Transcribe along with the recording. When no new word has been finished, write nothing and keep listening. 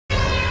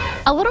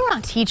A Little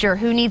Rock teacher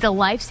who needs a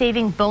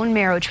life-saving bone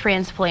marrow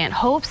transplant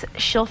hopes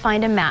she'll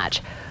find a match.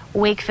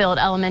 Wakefield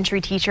elementary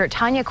teacher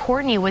Tanya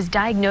Courtney was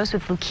diagnosed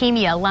with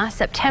leukemia last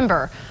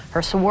September.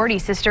 Her sorority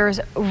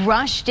sisters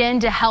rushed in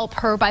to help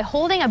her by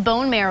holding a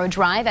bone marrow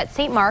drive at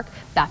St. Mark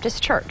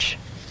Baptist Church.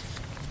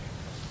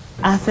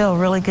 I feel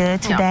really good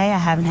today. I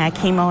haven't had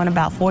chemo in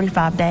about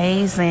 45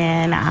 days,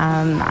 and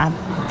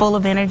I'm full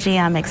of energy.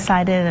 I'm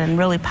excited and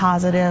really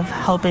positive,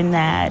 hoping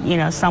that,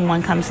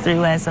 someone comes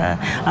through as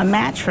a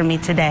match for me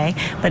today.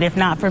 But if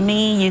not for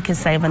me, you can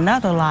save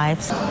another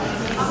life.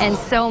 And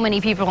so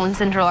many people in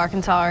Central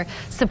Arkansas are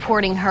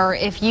supporting her.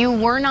 If you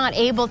were not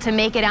able to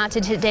make it out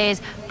to today's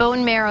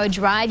bone marrow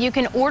drive, you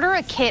can order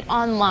a kit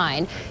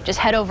online. Just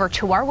head over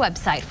to our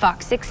website,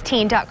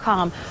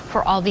 fox16.com,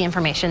 for all the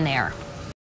information there.